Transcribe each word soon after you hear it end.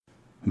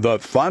The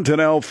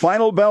Fontanelle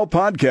Final Bell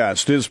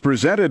podcast is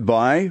presented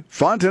by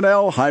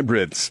Fontanelle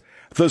Hybrids.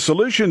 The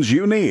solutions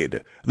you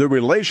need, the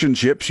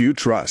relationships you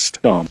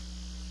trust. Good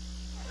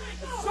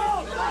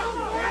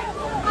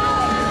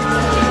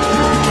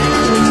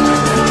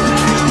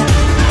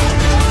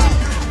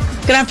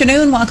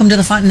afternoon. Welcome to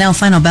the Fontanelle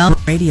Final Bell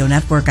Radio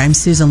Network. I'm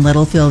Susan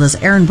Littlefield as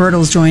Aaron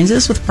Bertels joins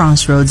us with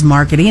Crossroads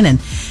Marketing. And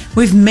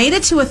we've made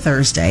it to a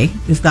Thursday.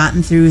 We've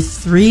gotten through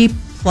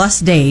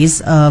 3+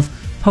 days of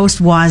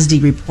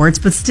post-WASDE reports,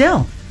 but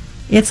still,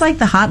 it's like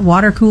the hot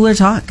water cooler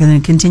talk, and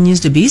it continues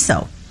to be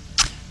so.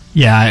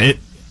 Yeah,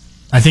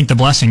 I think the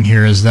blessing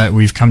here is that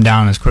we've come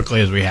down as quickly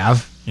as we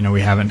have. You know,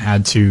 we haven't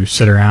had to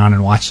sit around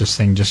and watch this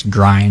thing just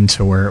grind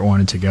to where it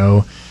wanted to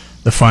go.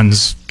 The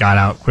funds got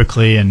out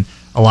quickly, and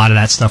a lot of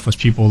that stuff was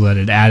people that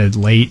had added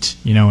late,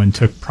 you know, and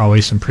took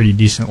probably some pretty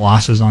decent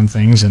losses on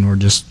things and were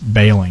just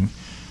bailing.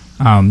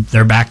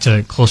 They're back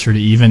to closer to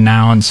even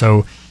now, and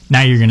so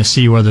now you're going to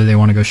see whether they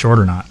want to go short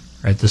or not.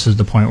 Right, this is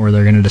the point where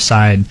they're going to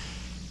decide,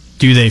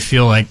 do they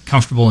feel like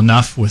comfortable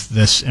enough with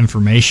this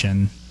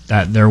information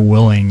that they're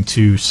willing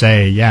to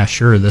say, yeah,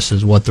 sure, this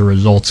is what the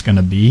result's going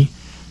to be.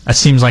 That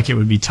seems like it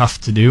would be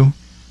tough to do,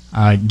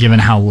 given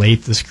how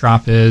late this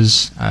crop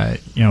is.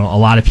 You know, a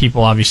lot of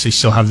people obviously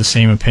still have the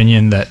same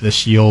opinion that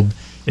this yield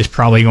is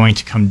probably going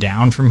to come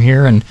down from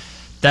here, and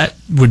that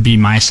would be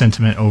my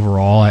sentiment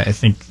overall. I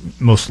think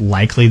most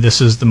likely this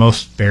is the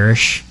most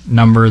bearish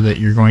number that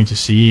you're going to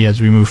see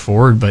as we move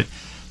forward, but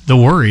the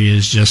worry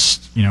is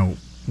just, you know,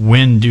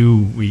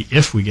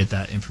 if we get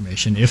that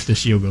information, if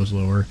this yield goes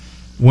lower,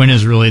 when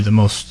is really the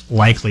most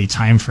likely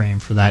time frame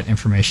for that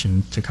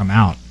information to come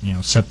out? You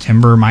know,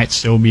 September might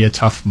still be a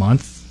tough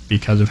month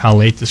because of how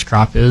late this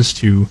crop is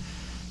to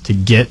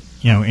get,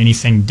 you know,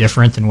 anything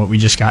different than what we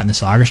just got in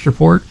this August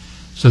report.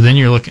 So then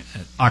you're looking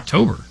at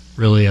October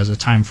really as a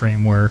time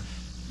frame where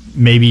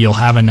maybe you'll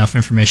have enough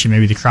information,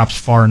 maybe the crop's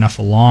far enough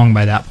along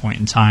by that point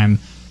in time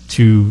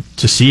to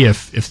see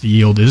if the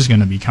yield is going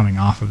to be coming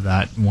off of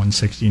that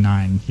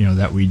 169, you know,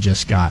 that we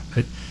just got.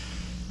 But,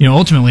 you know,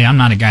 ultimately, I'm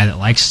not a guy that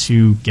likes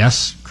to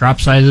guess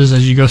crop sizes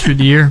as you go through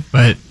the year.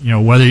 But, you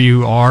know, whether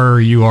you are or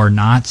you are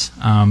not,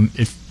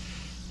 if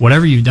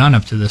whatever you've done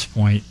up to this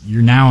point,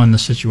 you're now in the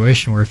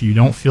situation where if you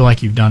don't feel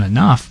like you've done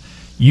enough,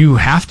 you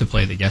have to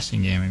play the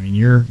guessing game. I mean,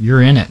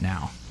 you're in it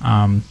now.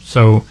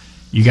 So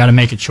you got to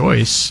make a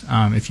choice.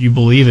 If you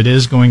believe it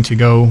is going to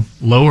go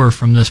lower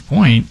from this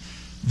point,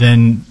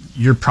 then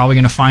you're probably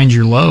going to find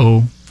your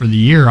low for the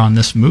year on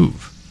this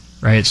move,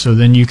 right? So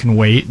then you can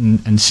wait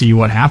and see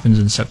what happens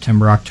in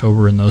September,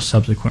 October, and those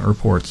subsequent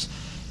reports.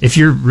 If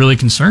you're really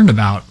concerned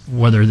about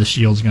whether this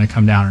yield's going to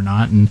come down or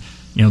not, and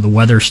you know the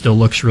weather still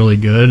looks really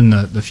good, and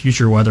the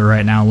future weather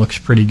right now looks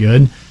pretty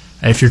good,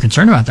 if you're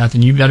concerned about that,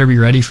 then you better be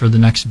ready for the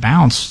next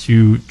bounce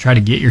to try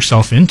to get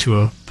yourself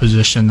into a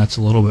position that's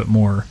a little bit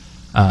more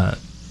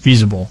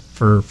feasible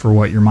for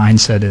what your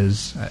mindset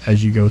is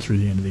as you go through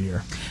the end of the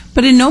year.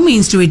 But in no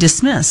means do we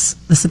dismiss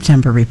the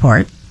September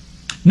report.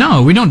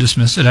 No, we don't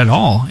dismiss it at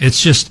all.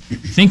 It's just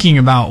thinking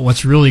about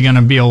what's really going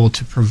to be able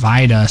to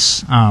provide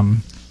us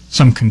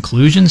some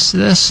conclusions to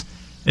this.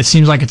 It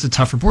seems like it's a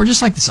tough report,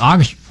 just like this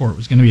August report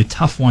was going to be a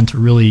tough one to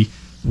really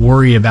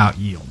worry about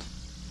yield,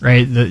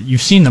 right?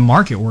 You've seen the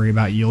market worry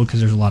about yield because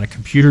there's a lot of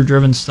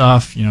computer-driven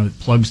stuff. You know, it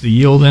plugs the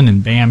yield in,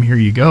 and bam, here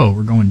you go.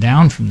 We're going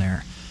down from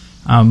there.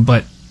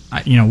 But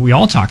you know, we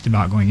all talked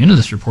about going into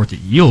this report that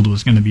yield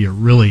was going to be a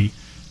really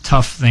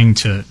tough thing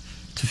to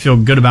feel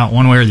good about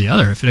one way or the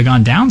other. If it had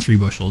gone down 3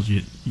 bushels,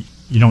 you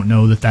don't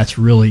know that that's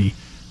really,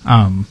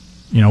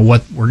 you know,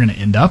 what we're going to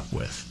end up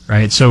with,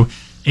 right? So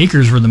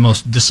acres were the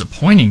most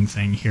disappointing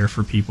thing here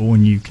for people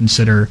when you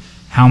consider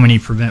how many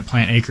prevent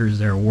plant acres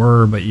there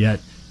were, but yet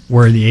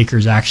where the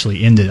acres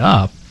actually ended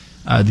up.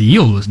 The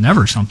yield was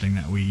never something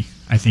that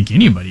I think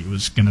anybody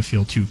was going to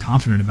feel too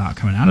confident about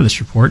coming out of this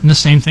report. And the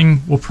same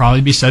thing will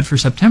probably be said for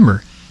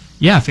September.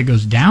 Yeah, if it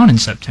goes down in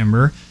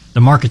September,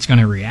 the market's going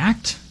to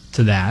react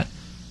to that.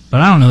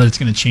 But I don't know that it's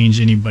going to change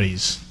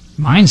anybody's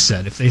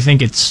mindset. If they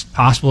think it's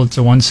possible it's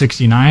a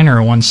 169 or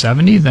a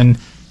 170, then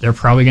they're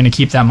probably going to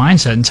keep that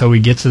mindset until we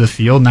get to the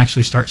field and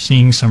actually start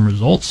seeing some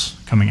results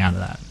coming out of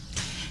that.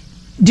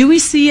 Do we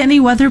see any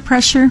weather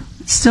pressure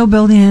still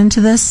building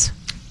into this?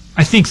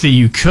 I think that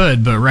you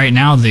could, but right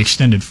now the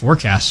extended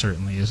forecast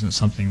certainly isn't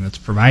something that's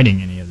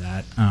providing any of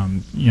that.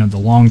 You know, the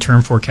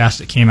long-term forecast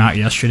that came out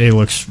yesterday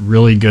looks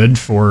really good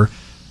for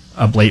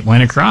a late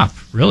planted crop,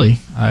 really,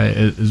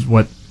 is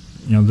what,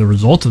 you know, the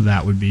result of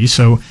that would be.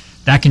 So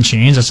that can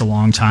change. That's a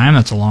long time.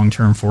 That's a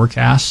long-term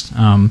forecast.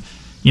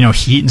 You know,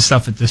 heat and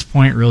stuff at this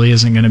point really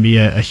isn't going to be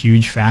a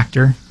huge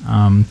factor.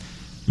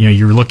 You know,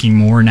 you're looking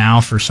more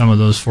now for some of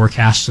those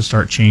forecasts to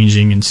start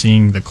changing and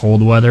seeing the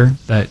cold weather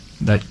that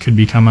could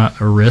become a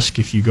risk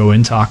if you go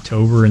into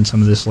October and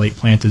some of this late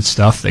planted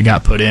stuff that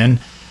got put in.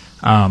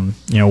 You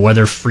know,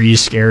 whether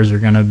freeze scares are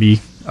going to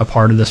be a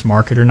part of this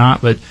market or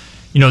not. But,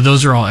 you know,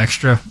 those are all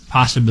extra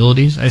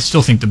possibilities. I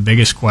still think the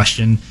biggest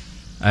question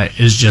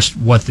is just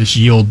what this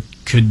yield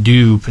could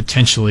do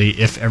potentially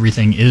if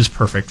everything is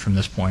perfect from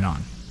this point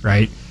on,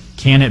 right?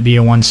 can it be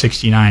a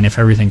 169 if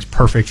everything's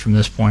perfect from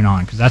this point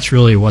on? Because that's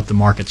really what the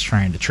market's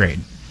trying to trade.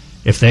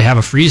 If they have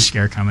a freeze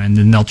scare come in,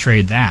 then they'll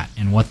trade that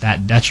and what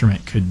that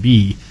detriment could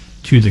be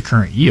to the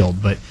current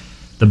yield. But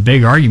the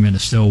big argument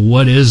is still,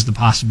 what is the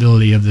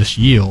possibility of this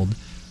yield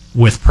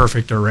with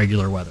perfect or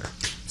regular weather?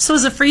 So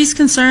is a freeze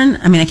concern?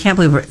 I mean, I can't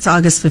believe it's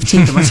August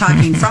 15th and we're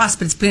talking frost,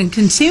 but it's been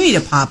continue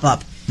to pop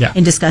up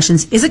in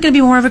discussions. Is it going to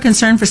be more of a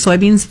concern for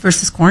soybeans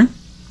versus corn?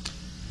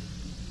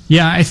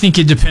 Yeah, I think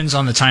it depends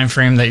on the time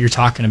frame that you're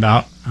talking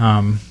about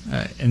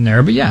in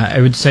there. But yeah,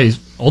 I would say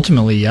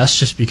ultimately yes,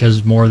 just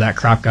because more of that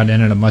crop got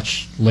in at a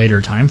much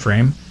later time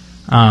frame,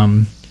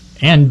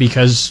 and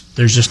because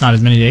there's just not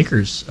as many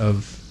acres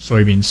of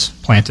soybeans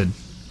planted.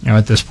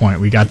 At this point,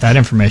 we got that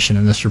information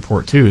in this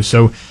report too.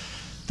 So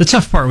the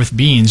tough part with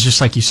beans,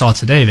 just like you saw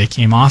today, they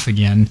came off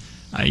again.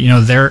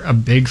 They're a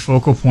big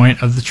focal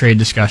point of the trade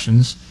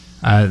discussions.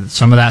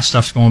 Some of that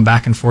stuff's going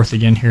back and forth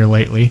again here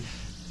lately.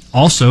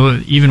 Also,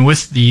 even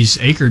with these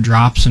acre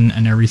drops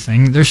and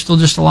everything, there's still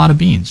just a lot of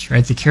beans,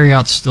 right? The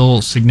carryout's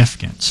still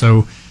significant.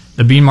 So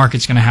the bean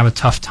market's going to have a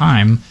tough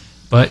time.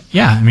 But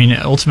yeah, I mean,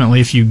 ultimately,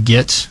 if you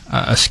get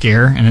a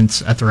scare and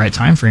it's at the right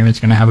time frame, it's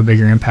going to have a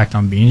bigger impact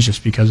on beans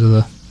just because of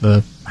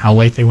the how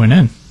late they went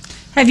in.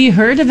 Have you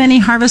heard of any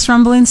harvest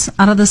rumblings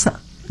out of the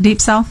Deep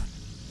South?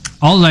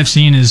 All that I've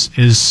seen is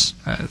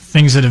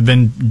things that have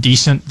been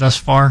decent thus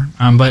far,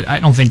 but I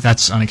don't think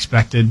that's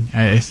unexpected.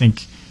 I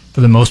think for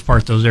the most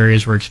part, those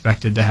areas were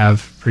expected to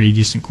have pretty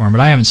decent corn,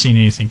 but I haven't seen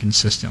anything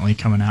consistently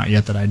coming out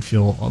yet that I'd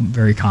feel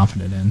very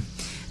confident in.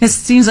 It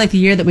seems like the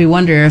year that we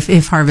wonder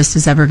if harvest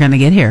is ever going to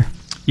get here.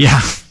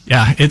 Yeah,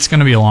 it's going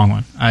to be a long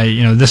one.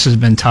 This has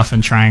been tough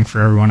and trying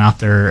for everyone out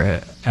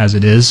there as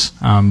it is,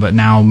 but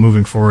now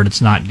moving forward,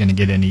 it's not going to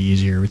get any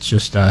easier. It's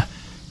just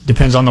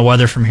depends on the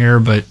weather from here,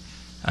 but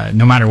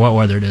no matter what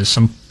weather it is,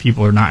 some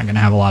people are not going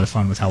to have a lot of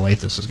fun with how late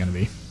this is going to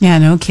be. Yeah,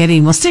 no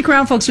kidding. Well, stick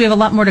around, folks. We have a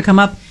lot more to come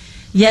up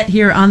yet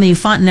here on the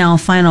Fontanelle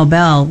Final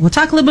Bell. We'll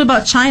talk a little bit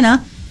about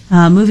China.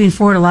 Moving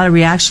forward, a lot of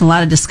reaction, a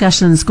lot of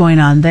discussions going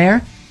on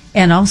there.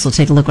 And also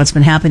take a look what's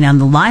been happening on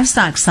the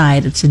livestock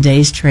side of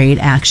today's trade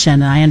action.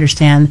 And I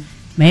understand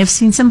may have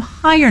seen some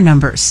higher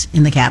numbers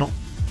in the cattle.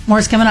 More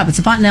is coming up. It's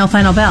the Fontanelle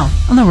Final Bell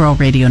on the Rural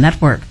Radio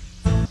Network.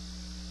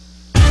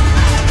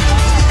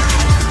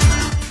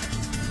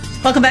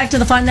 Welcome back to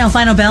the Fontanelle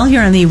Final Bell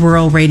here on the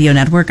Rural Radio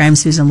Network. I'm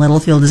Susan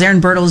Littlefield. As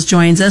Aaron Bertels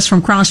joins us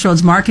from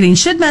Crossroads Marketing,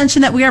 should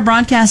mention that we are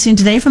broadcasting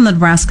today from the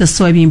Nebraska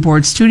Soybean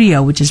Board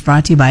studio, which is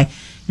brought to you by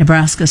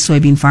Nebraska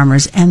soybean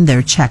farmers and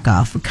their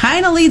checkoff. It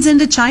kind of leads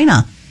into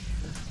China.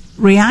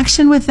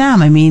 Reaction with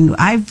them. I mean,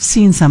 I've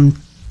seen some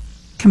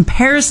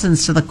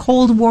comparisons to the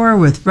Cold War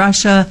with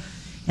Russia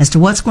as to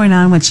what's going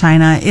on with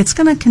China. It's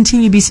going to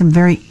continue to be some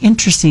very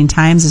interesting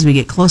times as we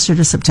get closer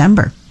to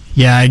September.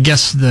 Yeah, I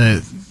guess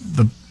the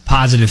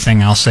positive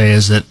thing I'll say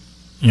is that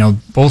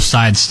both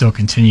sides still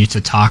continue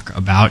to talk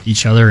about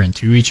each other and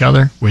to each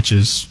other, which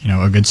is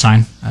a good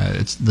sign.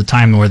 It's the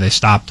time where they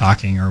stop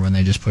talking or when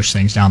they just push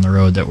things down the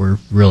road that we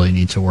really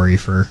need to worry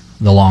for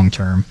the long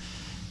term.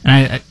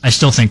 And I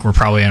still think we're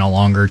probably in a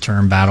longer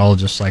term battle,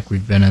 just like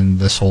we've been in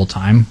this whole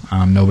time.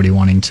 Nobody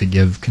wanting to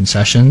give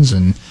concessions,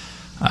 and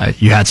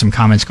you had some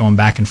comments going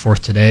back and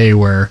forth today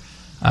where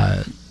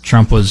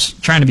Trump was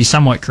trying to be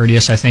somewhat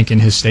courteous, I think, in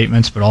his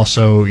statements, but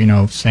also,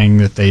 saying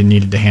that they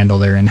needed to handle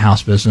their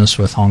in-house business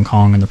with Hong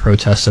Kong and the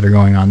protests that are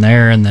going on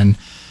there, and then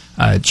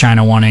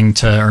China wanting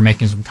to, or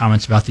making some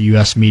comments about the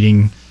U.S.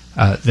 meeting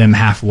them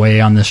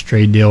halfway on this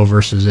trade deal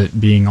versus it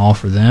being all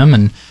for them.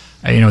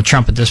 And,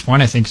 Trump at this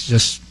point, I think, is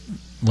just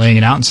laying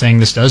it out and saying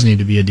this does need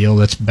to be a deal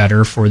that's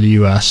better for the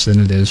U.S. than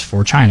it is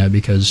for China,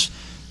 because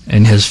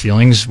in his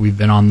feelings, we've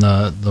been on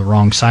the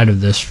wrong side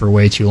of this for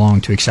way too long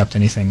to accept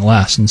anything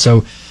less. And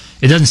so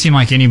it doesn't seem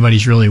like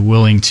anybody's really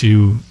willing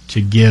to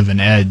give an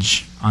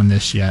edge on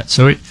this yet.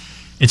 So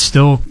it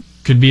still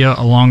could be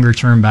a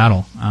longer-term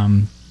battle.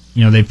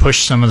 They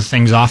pushed some of the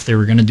things off they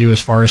were going to do as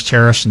far as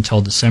tariffs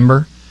until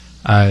December.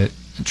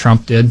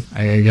 Trump did,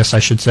 I guess I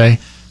should say.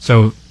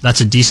 So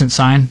that's a decent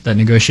sign that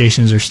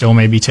negotiations are still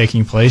maybe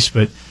taking place,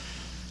 but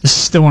this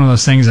is still one of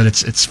those things that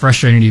it's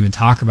frustrating to even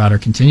talk about or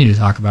continue to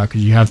talk about,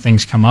 because you have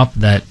things come up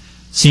that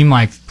seem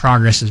like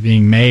progress is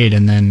being made,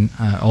 and then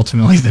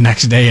ultimately the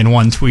next day in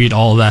one tweet,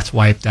 all of that's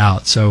wiped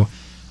out. So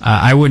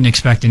I wouldn't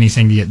expect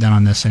anything to get done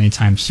on this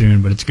anytime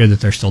soon, but it's good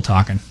that they're still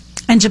talking.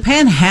 And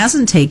Japan has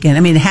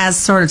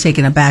sort of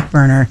taken a back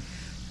burner,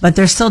 but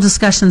there's still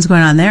discussions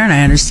going on there, and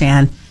I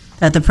understand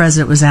that the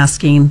president was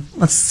asking,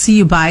 let's see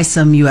you buy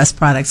some U.S.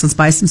 products, let's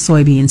buy some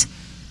soybeans,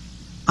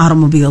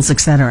 automobiles,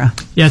 etc.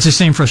 Yeah, it's the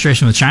same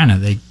frustration with China.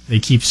 They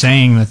keep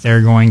saying that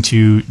they're going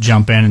to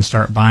jump in and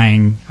start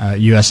buying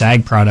U.S.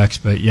 ag products,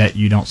 but yet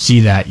you don't see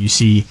that. You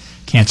see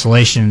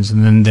cancellations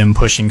and then them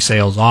pushing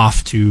sales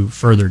off to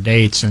further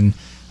dates, and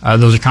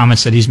those are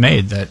comments that he's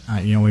made that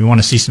we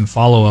want to see some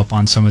follow-up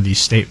on some of these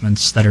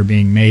statements that are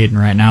being made, and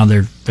right now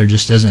there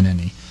just isn't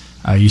any.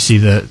 You see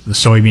the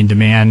soybean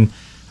demand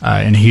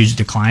in a huge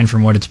decline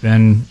from what it's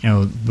been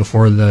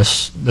before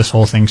this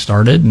whole thing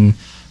started, and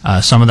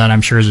Some of that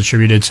I'm sure is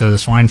attributed to the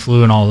swine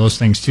flu and all those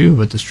things too,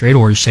 but this trade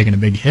war is taking a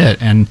big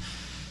hit. And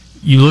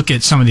you look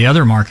at some of the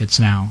other markets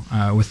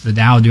now, with the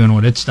Dow doing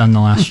what it's done the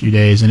last few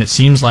days, and it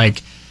seems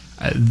like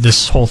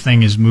this whole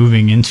thing is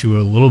moving into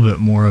a little bit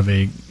more of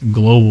a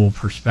global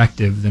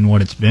perspective than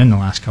what it's been the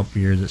last couple of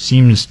years. It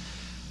seems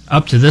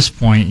up to this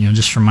point,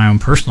 just from my own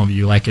personal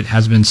view, like it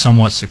has been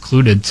somewhat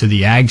secluded to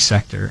the ag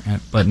sector,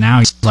 but now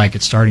it's like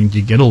it's starting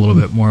to get a little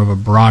bit more of a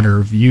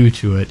broader view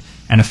to it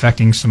and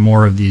affecting some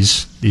more of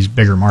these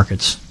bigger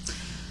markets.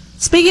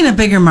 Speaking of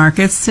bigger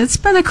markets, it's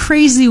been a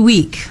crazy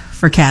week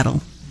for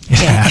cattle.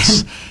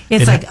 Yes.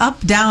 It's like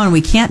up, down.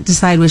 We can't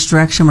decide which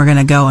direction we're going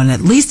to go. And at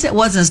least it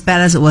wasn't as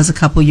bad as it was a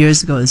couple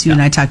years ago, as you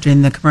and I talked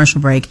during the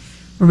commercial break,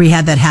 where we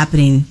had that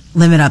happening,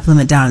 limit up,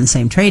 limit down on the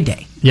same trade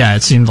day. Yeah,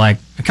 it seemed like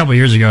a couple of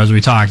years ago as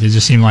we talked, it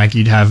just seemed like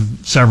you'd have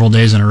several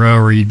days in a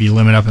row where you'd be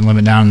limit up and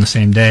limit down on the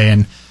same day.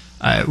 And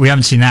we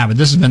haven't seen that, but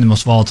this has been the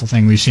most volatile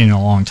thing we've seen in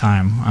a long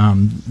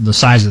time. The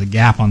size of the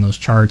gap on those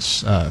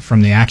charts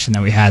from the action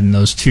that we had in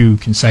those 2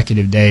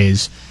 consecutive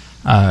days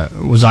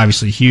was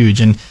obviously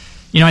huge. And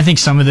I think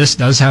some of this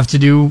does have to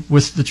do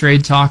with the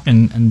trade talk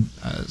and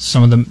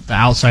some of the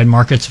outside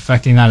markets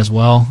affecting that as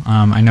well.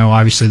 I know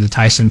obviously the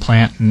Tyson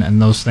plant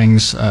and those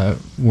things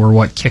were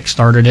what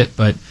kick-started it,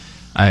 but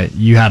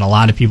you had a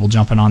lot of people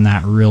jumping on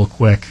that real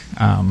quick.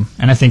 And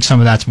I think some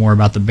of that's more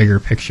about the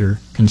bigger picture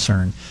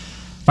concern.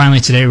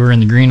 Finally, today we're in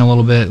the green a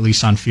little bit, at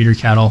least on feeder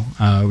cattle.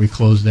 We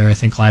closed there. I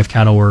think live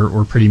cattle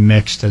were pretty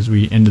mixed as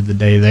we ended the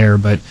day there,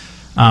 but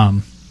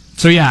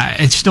so yeah,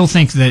 I still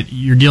think that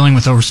you're dealing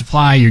with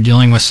oversupply. You're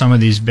dealing with some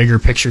of these bigger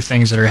picture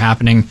things that are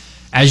happening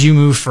as you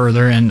move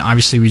further. And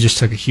obviously, we just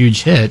took a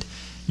huge hit.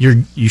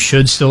 You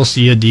should still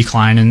see a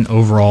decline in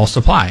overall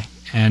supply,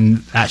 and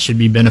that should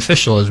be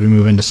beneficial as we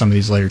move into some of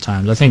these later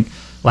times. I think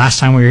last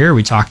time we were here,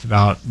 we talked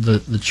about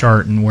the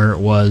chart and where it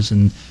was,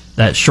 and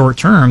that short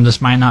term, this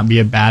might not be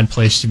a bad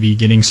place to be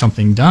getting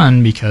something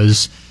done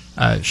because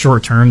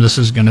short term, this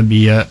is going to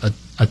be a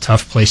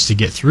tough place to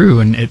get through,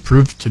 and it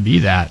proved to be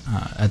that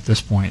at this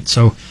point.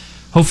 So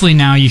hopefully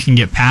now you can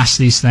get past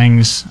these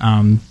things.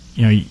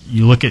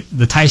 You look at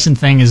the Tyson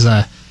thing is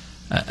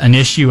an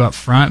issue up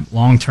front.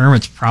 Long term,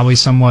 it's probably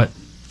somewhat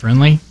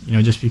friendly,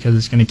 just because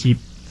it's going to keep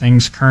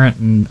things current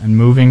and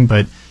moving.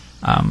 But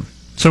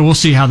so we'll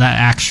see how that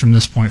acts from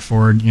this point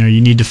forward.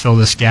 You need to fill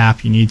this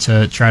gap. You need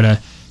to try to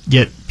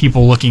get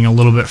people looking a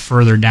little bit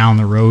further down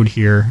the road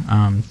here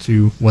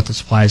to what the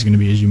supply is going to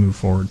be as you move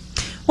forward.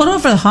 What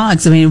about for the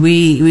hogs? I mean,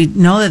 we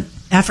know that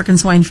African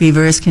swine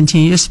fever has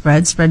continued to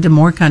spread to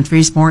more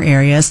countries, more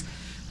areas,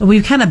 but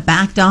we've kind of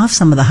backed off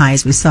some of the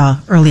highs we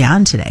saw early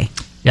on today.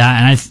 Yeah,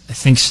 and I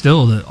think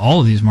still that all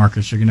of these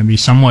markets are going to be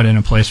somewhat in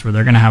a place where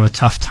they're going to have a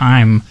tough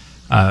time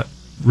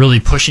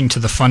really pushing to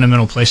the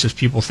fundamental places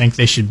people think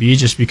they should be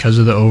just because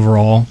of the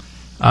overall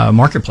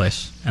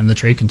marketplace and the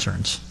trade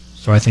concerns.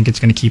 So I think it's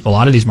going to keep a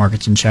lot of these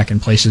markets in check in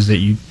places that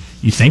you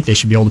think they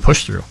should be able to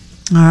push through.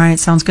 All right,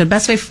 sounds good.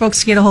 Best way for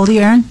folks to get a hold of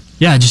you, Aaron?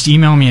 Yeah, just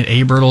email me at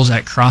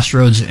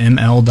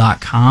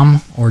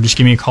abertels@crossroadsml.com or just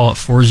give me a call at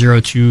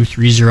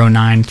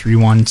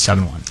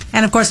 402-309-3171.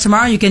 And, of course,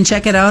 tomorrow you can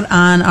check it out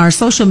on our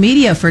social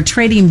media for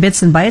Trading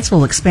Bits and Bytes.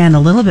 We'll expand a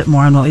little bit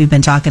more on what we've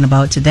been talking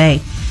about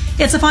today.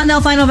 It's a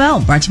Fontenelle Final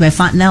Bell, brought to you by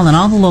Fontenelle and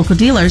all the local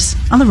dealers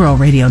on the Rural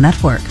Radio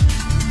Network.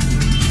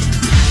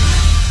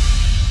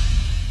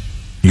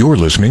 You're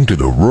listening to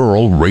the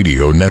Rural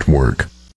Radio Network.